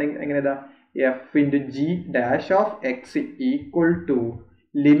മാറ്റിയതാണ് എങ്ങനെയാ? f into g dash of x equal to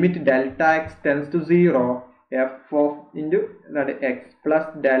limit delta x tends to 0 f of into x plus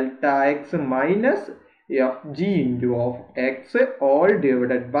delta x minus f g into of x all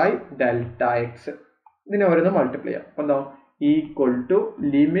divided by delta x. ഇതിനെ ഓരോന്ന് multiply ചെയ്യാം. അപ്പൊ എന്താ? Equal to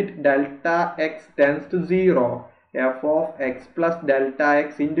limit delta x tends to 0 f of x plus delta x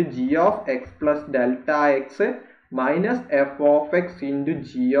into g of x plus delta x minus f of x into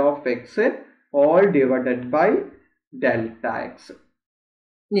g of x all divided by delta x.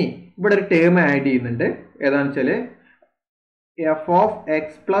 ഇനി ഇവിടെ ഒരു term add ചെയ്യുന്നുണ്ട്. ഏതാണെന്ന് വെച്ചാല് f of x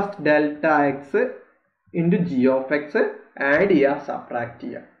plus delta x into g of x add ചെയ്യുക, subtract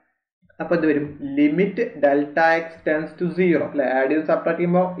ചെയ്യുക. അപ്പൊ ഇത് വരും limit delta x tends to 0. അല്ലെ, ആഡ് ചെയ്ത് സബ്ട്രാക്ട്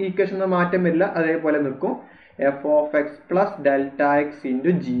ചെയ്യുമ്പോൾ ഈക്വേഷൻ ഒന്നും മാറ്റം വരില്ല, അതേപോലെ നിൽക്കും. f of x plus delta x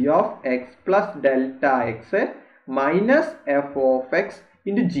into g of x plus delta x minus f of x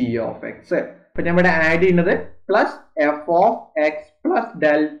into g of x. അപ്പൊ ഞാൻ ഇവിടെ ആഡ് ചെയ്യുന്നത് plus f of x plus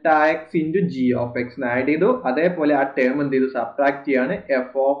delta x into g of x add ചെയ്തു. അതേപോലെ ആ term എന്ത് ചെയ്തു? Subtract ചെയ്യാണ്.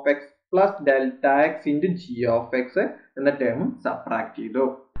 f of x plus delta x into g of x എന്ന ടേമും സബ്ട്രാക്ട് ചെയ്തു.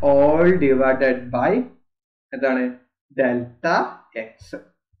 all divided by എന്താണ്? Delta X.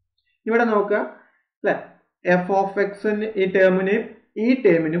 ഇവിടെ നോക്കുക അല്ലെ, f of x ഈ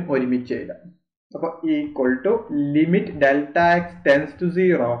ടേമിനും ഒരുമിച്ച് എഴുതാം. അപ്പൊ equal to limit delta x tends to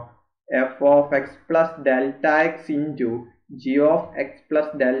 0 f of x plus delta x into g of x plus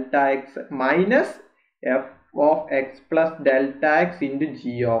delta x minus f of x plus delta x into g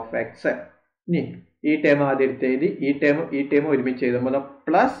of x. ഇനി ഈ term ആദ്യം എടുത്ത് എഴുതി, ഈ term ഒരുമിച്ച് എഴുതുമ്പോൾ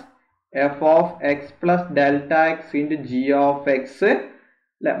plus f of x plus delta x into g of x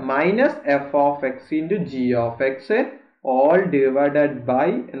minus f of x into g of x all divided by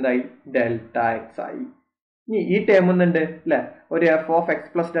എന്തായി? Delta X ആയി. ഇനി ഈ ടേം ഒന്നുണ്ട് അല്ലെ, ഒരു f of x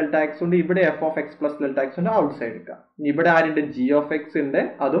plus delta x ഉണ്ട്, ഇവിടെ f of x plus delta x ഉണ്ട്, ഔട്ട് സൈഡ് എടുക്കുക. ഇവിടെ ആരുണ്ട്? g of x ഉണ്ട്,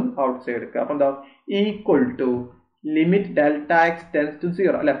 അതും ഔട്ട് സൈഡ് എടുക്കുക. അപ്പൊ എന്താ? Equal to limit delta x tends to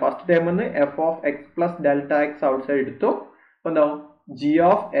 0 അല്ലെ, first term f of x plus delta x out side എടുത്തു. അപ്പൊ എന്താ? g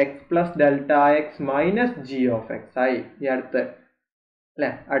of x plus delta x minus g of x ആയി. ഈ അടുത്ത അല്ലെ,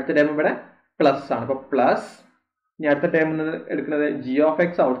 അടുത്ത ടേം ഇവിടെ പ്ലസ് ആണ്. അപ്പൊ പ്ലസ്. ഇനി അടുത്ത ടേം എടുക്കുന്നത് g of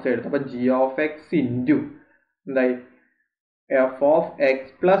x out side എടുത്തു. അപ്പൊ g of x ഇൻറ്റു എന്തായി? f of x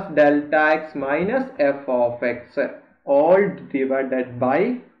plus delta x minus f of x all divided by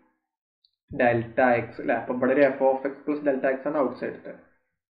delta x അല്ലെ. അപ്പൊ ഇവിടെ ഒരു f of x plus delta x ആണ് out side എടുത്തത്.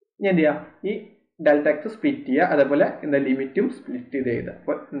 ഇനി എന്ത് ചെയ്യാം? ഈ ഡെൽറ്റ എക്സ് സ്പ്ലിറ്റ് ചെയ്യുക, അതേപോലെ എന്താ ലിമിറ്റും സ്പ്ലിറ്റ് ചെയ്ത് എഴുതുക.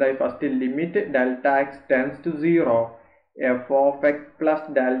 അപ്പൊ എന്തായി? First limit delta x tends to 0 f of x plus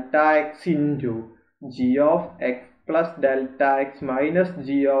delta x into g of x plus delta x minus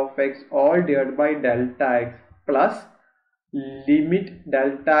g of x all divided by delta x plus limit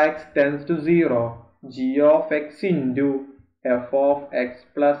delta x tends to 0 g of x into f of x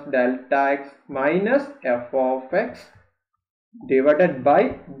plus delta x minus f of x divided by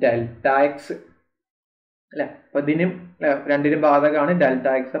delta x അല്ലെ. അപ്പൊ ഇതിനും രണ്ടിനും ബാധകമാണ് delta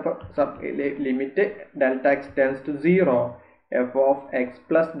X. അപ്പൊ limit delta x tends to 0 f of x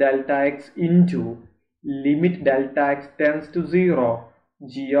plus delta x into limit delta x tends to 0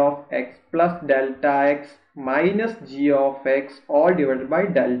 g of x plus delta x minus g of x all divided by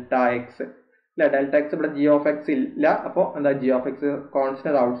delta x. അല്ലെ, delta X ഇവിടെ g of x ഇല്ല, അപ്പൊ എന്താ? g of x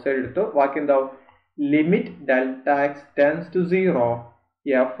constant out side എടുത്തു. ബാക്കി എന്താവും? Limit delta x tends to 0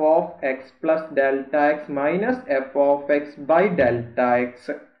 f of x plus delta x minus f of x by delta x.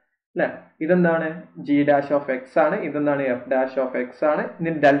 അല്ലെ? ഇതെന്താണ്? ജി ഡാഷ് ഓഫ് എക്സ് ആണ്. ഇതെന്താണ്? എഫ് ഡാഷ് ഓഫ് എക്സ് ആണ്.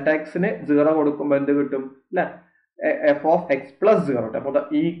 ഇനി delta എക്സിന് 0 കൊടുക്കുമ്പോൾ എന്ത് കിട്ടും? അല്ലെ? F of X plus 0. അപ്പൊ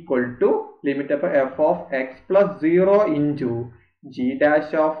ഈക്വൽ ടു ലിമിറ്റ് അപ്പൊ F of X plus 0 into G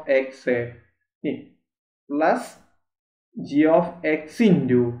dash of X plus G of X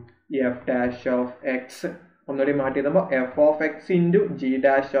into F dash of X. ഒന്നുകൂടി മാറ്റി എഴുതുമ്പോൾ F of X into G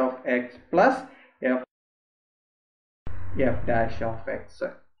dash of X plus F dash of X.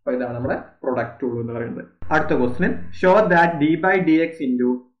 അപ്പൊ ഇതാണ് നമ്മുടെ product rule എന്ന് പറയുന്നത്. അടുത്ത question, show that D by D X into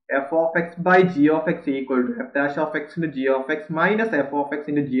F of X by G of X equal to F dash of X into G of X minus F of X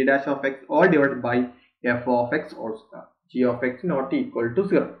into G dash of X all divide by F of X all square. G of X not equal to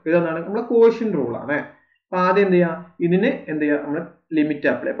 0. ഇതെന്താണ്? നമ്മുടെ quotient rule ആണ്. അപ്പൊ ആദ്യം എന്ത് ചെയ്യാം? ഇതിന് എന്ത് ചെയ്യാം? നമ്മൾ ലിമിറ്റ്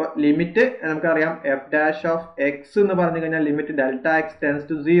അപ്ലൈ. അപ്പൊ ലിമിറ്റ് നമുക്കറിയാം എഫ് ഡാഷ് ഓഫ് എക്സ് എന്ന് പറഞ്ഞു കഴിഞ്ഞാൽ limit delta x tends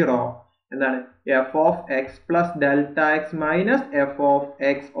to 0 എന്താണ്? F of X plus delta X minus F of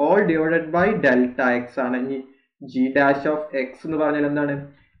X all divided by delta X ആണ്. ഇനി ജി ഡാഷ് ഓഫ് എക്സ് എന്ന് പറഞ്ഞാൽ എന്താണ്?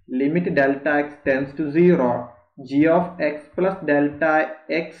 Limit delta x tends to 0 G of X plus delta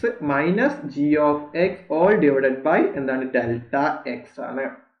X minus G of X all divided by എന്താണ്? Delta X ആണ്.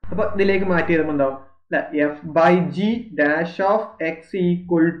 അപ്പൊ ഇതിലേക്ക് മാറ്റി എഴുതുമ്പോൾ എന്താവും? F by G dash of X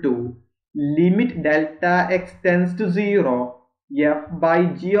equal to limit delta x tends to 0 f by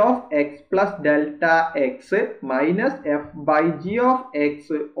g of x plus delta x minus f by g of x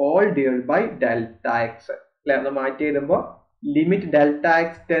all divided by delta x. അല്ലെ? അത് മാറ്റി എഴുതുമ്പോൾ limit delta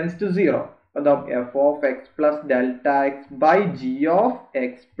x tends to 0 അതാവും F of X plus delta X by G of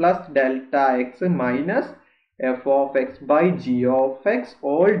X plus delta X minus F of X by G of X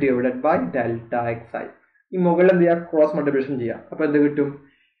all divided by delta X ആയി. ഈ മുകളിൽ എന്ത് ചെയ്യുക? Cross multiplication ചെയ്യാം. അപ്പൊ എന്ത് കിട്ടും?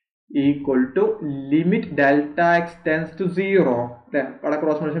 Equal to limit delta x tends to 0 അല്ലെ? അവിടെ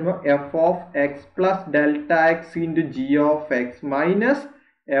cross multiplication F of X plus delta X into G of X minus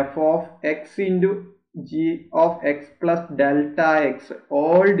F of X into G of X plus delta X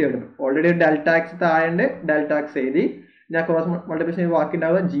all divide. Already delta X താഴെ delta X എഴുതി. ഞാൻ cross multiplication ബാക്കി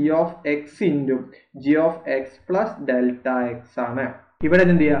ഉണ്ടാവുക G of X into G of X plus delta X ആണ്. ഇവിടെ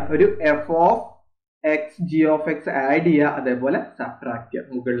എന്ത് ചെയ്യുക? ഒരു F of X G of X add ചെയ്യുക, അതേപോലെ സബ്ട്രാക്ട്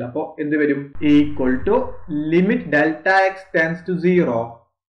ചെയ്യുക മുകളിൽ. അപ്പോൾ എന്ത് വരും? Equal to limit delta x tends to 0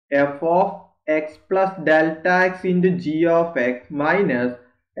 F of X plus delta X into G of X minus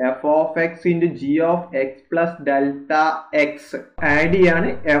F of X into G of X plus delta X add ചെയ്യാണ്.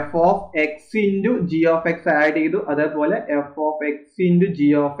 F of X into G of X add ചെയ്തു, അതേപോലെ F of X into G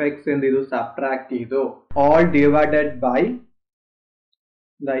of X എന്ത് ചെയ്തു? Subtract ചെയ്തു. All divided by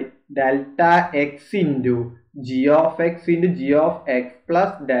delta X into G of X into G of X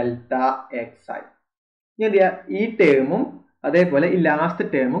plus delta X ആയി. ഇനി എന്ത് ചെയ്യാം? ഈ ടേമും അതേപോലെ ഈ ലാസ്റ്റ്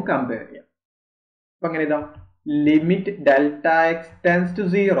ടേമും കമ്പയർ ചെയ്യാം. അപ്പൊ അങ്ങനെ ഇതാ limit delta x tends to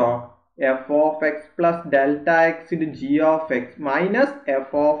 0 F of X plus delta X into G of X minus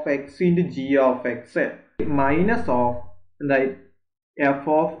F of X into G of X minus of എന്തായി? F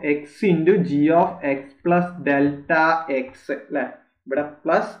of X into G of X plus delta X അല്ലെ? ഇവിടെ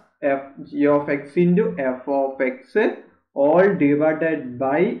plus F G of X into F of X all divided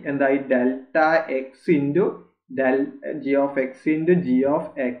by എന്തായി? Delta X into G of X into G of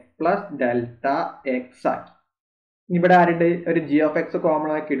X plus delta X ആക്കി. ഇവിടെ ആരുടെ ഒരു G of X common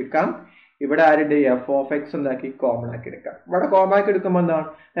ആക്കി എടുക്കാം. ഇവിടെ ആരുടെ എഫ് ഓഫ് എക്സ് എന്താക്കി കോമൺ ആക്കി എടുക്കാം. ഇവിടെ കോമൺ ആക്കി എടുക്കുമ്പോൾ എന്താണ്?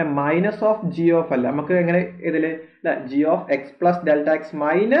 മൈനസ് ഓഫ് ജി ഓഫ് അല്ല, നമുക്ക് എങ്ങനെ ഇതില് G of X plus delta X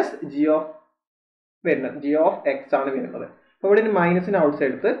minus G of വരുന്നത് ജി ഓഫ് എക്സ് ആണ് വരുന്നത്. അപ്പൊ ഇവിടെ മൈനസിന് ഔട്ട്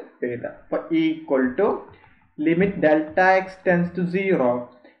സൈഡ് എടുത്ത് എഴുതാം. അപ്പൊ equal to limit delta x tends to 0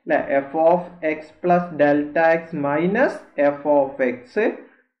 അല്ലെ? F of X plus delta X minus F of X.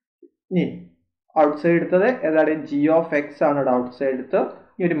 ഇനി ഔട്ട് സൈഡ് എടുത്തത് ഏതാണ്? ജി ഓഫ് എക്സ് ആണ് ഇവിടെ ഔട്ട് സൈഡ് എടുത്ത്.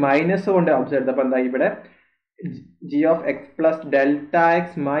 ഈ ഒരു മൈനസ് കൊണ്ട് ഔട്ട് സൈഡ് എടുത്തപ്പോൾ എന്താ? ഇവിടെ G of X plus delta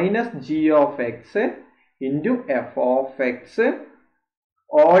X minus G of X into F of X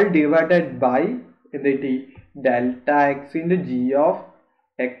all divided by എന്ത് കിട്ടി? Delta X into G of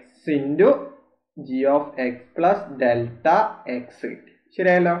X into G of X plus delta X കിട്ടി.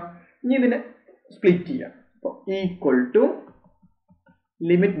 ശരിയല്ലോ? ഇനി ഇതിനെ split ചെയ്യാം. അപ്പോൾ equal to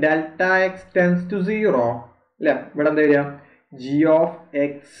limit delta x tends to 0 അല്ലെ? ഇവിടെ എന്താ വരിക? G of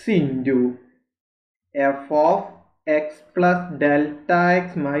X into F of X plus delta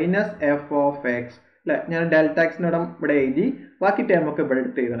X minus F of X അല്ലെ? ഞാൻ ഡെൽറ്റ എക്സിനോടം ഇവിടെ എഴുതി, ബാക്കി ടേമൊക്കെ ഇവിടെ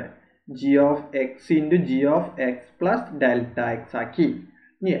എടുത്ത് എഴുതണേ. G of X into G of X plus delta X ആക്കി.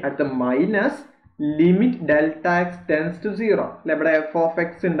 ഇനി അടുത്ത minus limit delta x tends to 0 അല്ലെ? ഇവിടെ എഫ് ഓഫ്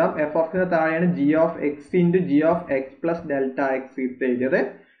എക്സ് ഉണ്ടാവും. എഫ് ഓഫ് എക്സിന് താഴെയാണ് G of X into G of X plus delta X എഴുതിയത്.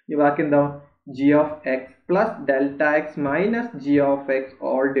 ഇനി ബാക്കി എന്താവും? g of x plus delta x minus g of x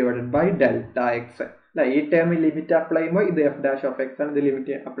all divided by delta x. ഈ ടേം ലിമിറ്റ് അപ്ലൈ ചെയ്യുമ്പോൾ ഇത് f dash of x ആണ്, ഇത്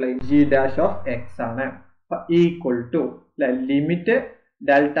limit apply g dash of x ആണ്. Equal to limit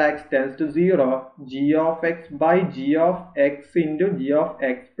delta x tends to 0 g of x by g of x into g of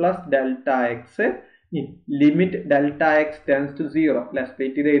x plus delta x. Limit delta x tends to 0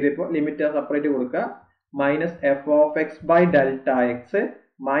 split ചെയ്ത് എഴുതിയപ്പോൾ limit separate കൊടുക്കുക, minus f of x by delta x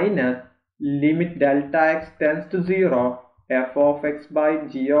minus limit delta x tends to 0 f of x by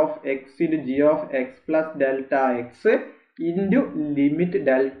g of x into g of x plus delta x into limit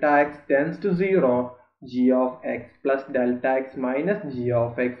delta x tends to 0 g of x plus delta x minus g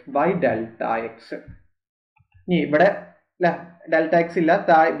of x by delta x. ഇവിടെ delta x ഇല്ല,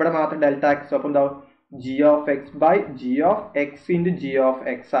 ഇവിടെ മാത്രം delta x. അപ്പോൾ എന്താവും g of x by g of x into g of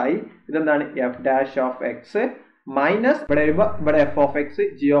x ആയി. ഇതെന്താണ് f dash of x minus ഇവിടെ വരുമ്പോൾ ഇവിടെ f of x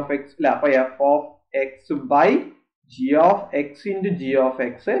g of x ഇല്ല, അപ്പൊ f of x by g of x into g of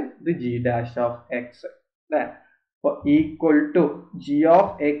x, ഇത് g dash of x അല്ലേ. അപ്പോൾ equal to g of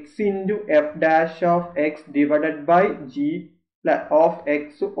x into f dash of x divided by g of x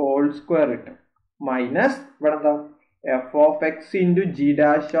all square കിട്ടും, minus ഇവിടെ എന്താ f of x into g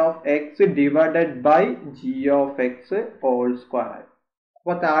dash of x divided by g of x all square ആയി.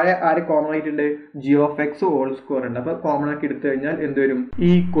 അപ്പോൾ താഴെ ആര് common ആയിട്ടുണ്ട്, g of x all square ഉണ്ട്. അപ്പോൾ കോമൺ ആക്കി എടുത്തു കഴിഞ്ഞാൽ എന്ത് വരും,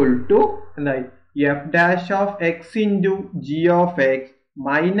 ഈക്വൽ ടു എന്തായി f dash of x into g of x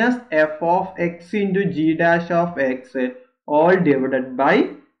minus f of x into g dash of x all divided by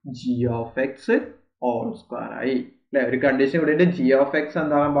g of x all square ആയി. അല്ലെ, ഒരു കണ്ടീഷൻ ഇവിടെ g of x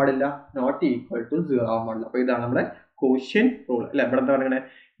എന്താകാൻ പാടില്ല, not equal to 0 ആവാൻ പാടില്ല. അപ്പൊ ഇതാണ് നമ്മുടെ ക്വോഷ്യൻ റൂൾ അല്ലെ. ഇവിടെ എന്താ പറയുന്നത്,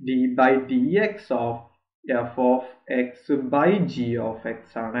 d by dx of f of x by g of x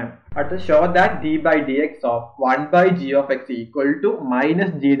ആണ്. അടുത്ത show that d by dx of 1 by g of x equal to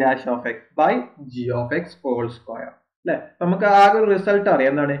minus g dash of x by g of x whole square അല്ലെ. നമുക്ക് ആകെ result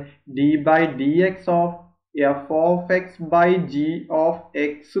അറിയാം, എന്താണ് d by dx of f of x by g of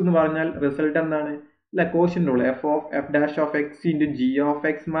x എന്ന് പറഞ്ഞാൽ result എന്താണ് അല്ലെ, ക്വോഷ്യൻ rule f dash of x into g of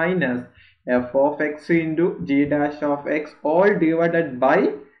x minus f of x into g dash of x all divided by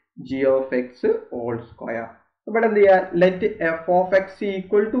g of x whole square. ഇവിടെ എന്ത് ചെയ്യുക, let f of x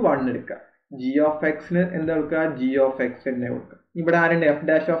equal to 1 എടുക്കുക, g of x ന് എന്താ കൊടുക്കുക, g of x തന്നെ കൊടുക്കുക. ഇവിടെ ആരുണ്ട്, f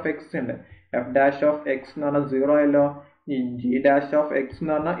dash of x ഉണ്ട്, f dash of x എന്ന് പറഞ്ഞാൽ 0 ആയല്ലോ, ഈ g dash of x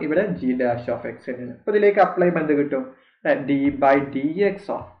എന്ന് പറഞ്ഞാൽ ഇവിടെ g dash of x തന്നെയാണ്. അപ്പൊ ഇതിലേക്ക് അപ്ലൈ ചെയ്യുമ്പോൾ എന്ത് കിട്ടും, d by dx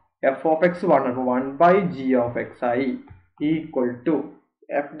of f of x 1 അപ്പോൾ 1 by g of x ആയി, equal to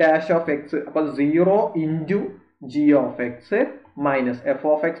f dash of x അപ്പോൾ 0 into g of x minus f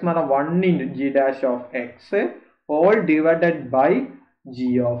of x എന്ന് പറഞ്ഞാൽ 1 into g dash of x all divided by g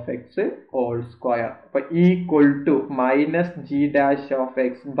of x all square. അപ്പൊ equal to minus g dash of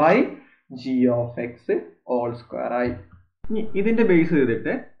x by g of x all square ആയി. ഇനി ഇതിന്റെ base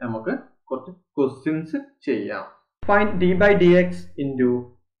ചെയ്തിട്ട് നമുക്ക് കുറച്ച് questions ചെയ്യാം. Find d by dx into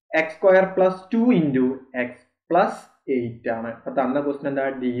x square plus 2 into x plus 8 ആണ്. അപ്പൊ തന്ന ക്വസ്റ്റ്യൻ എന്താ,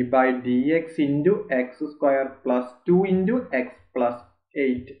 d by dx into x square plus 2 into x plus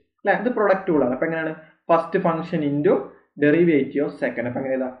 8 അല്ലെ. ഇത് പ്രൊഡക്റ്റ് റൂൾ ആണ്. അപ്പൊ എങ്ങനെയാണ്, first function into derivative of second. അപ്പൊ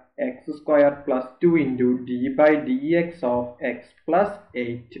എങ്ങനെ എഴുതാം, x square plus 2 into d by dx of x plus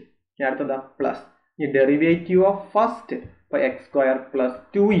 8. ഇനി അടുത്തതാ പ്ലസ്, ഇനി ഡെറിവേറ്റീവ് ഓഫ് ഫസ്റ്റ്, അപ്പൊ x square plus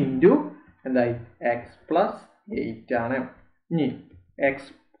 2 into എന്തായി x plus 8 ആണ്. ഇനി x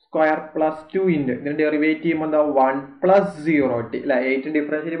square plus 2 into ഇതിന് ഡെറിവേറ്റ് ചെയ്യുമ്പോൾ എന്താ 1 plus 0 ടി അല്ലെ. 8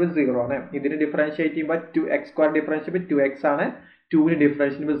 ഡിഫറൻഷ്യേറ്റ് ചെയ്യുമ്പോൾ 0 ആണ്, ഇതിന് ഡിഫറൻഷ്യേറ്റ് ചെയ്യുമ്പോൾ 2x square ഡിഫറൻഷ്യേറ്റ് ചെയ്യുമ്പോൾ 2x ആണ്, 2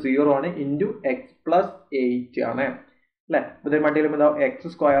 ഡിഫറൻഷ്യേറ്റ് ചെയ്യുമ്പോൾ 0 ആണ്, ഇൻറ്റു x plus 8 ആണ് അല്ലെ. ഇത് മൾട്ടിപ്ലൈ ചെയ്യുമ്പോൾ എന്താ x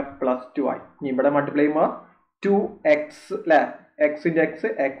square plus 2 ആയി. ഇനി ഇവിടെ മൾട്ടിപ്ലൈ ചെയ്യുമ്പോൾ 2x അല്ലെ, x into x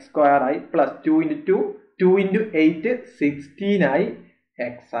x square ആയി, പ്ലസ് 2 into 2 into 8 16 ആയി,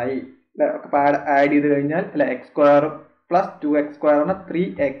 x ആയി അല്ലെ. അപ്പൊ ആഡ് ചെയ്ത് കഴിഞ്ഞാൽ അല്ലെ x square plus 2x square ആണ്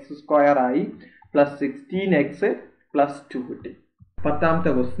 3x square ആയി, പ്ലസ് 16x plus 2 കിട്ടി.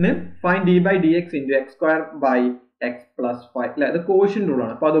 പത്താമത്തെ question find d by dx into x square by x plus 5 അല്ലെ. അത് ക്വോഷ്യന്റ് റൂൾ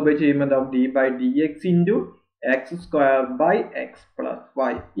ആണ്. അപ്പൊ അത് ഉപയോഗിച്ച് ചെയ്യുമ്പോൾ എന്താ, d by dx into x square by x plus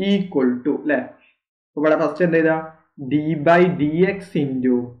 5 equal to അല്ലെ. ഇവിടെ ഫസ്റ്റ് എന്താ ചെയ്താ, d by dx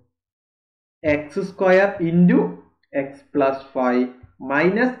into x square into x plus 5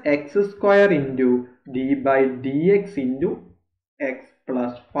 minus x square into d by dx into x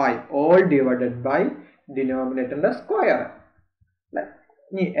plus 5 all divided by denominator square.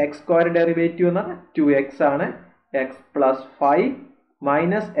 ഇനി x square derivative എന്ന് പറഞ്ഞാൽ 2x ആണ്, x plus 5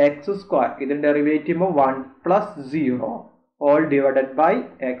 minus x square ഇതിന്റെ derivative 1 plus 0 all divided by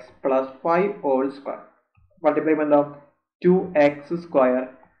x plus 5 all square. Multiply ചെയ്യുമ്പോൾ എന്താ 2x square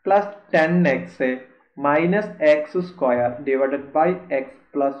plus 10x minus x square divided by x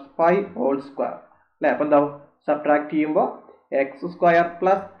plus 5 whole square. അല്ലേ? അപ്പം എന്താവും? Subtract ചെയ്യുമ്പോൾ x square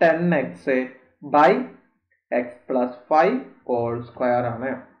plus 10x by x plus 5 whole square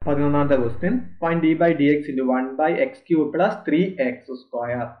ആണ്. 11ാമത്തെ question. Find d by dx into 1 by x cube plus 3x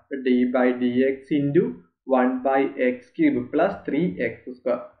square. d by dx into 1 by x cube plus 3x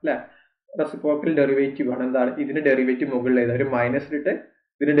square. അല്ലേ? Reciprocal derivative ആണ്. എന്താണ്? ഇതിന്റെ derivative മുകളിൽ ഒരു minus ഇട്ട്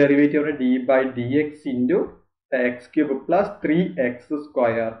ഇതിന്റെ derivative d by dx into x cube plus 3x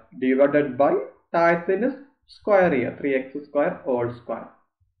square divided by താഴത്തിന് square ചെയ്യുക 3x square whole square.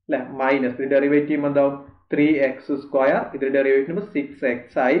 അല്ലെ? മൈനസ് ഇതിന്റെ ഡെറിവേറ്റീവ് എന്താവും? 3x square, ഇതിന്റെ ഡെറിവേറ്റീവ് 6x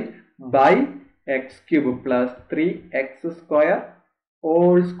ആയി by x cube plus 3x square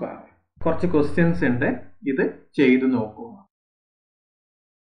whole square. കുറച്ച് questions ഉണ്ട്, ഇത് ചെയ്തു നോക്കുക.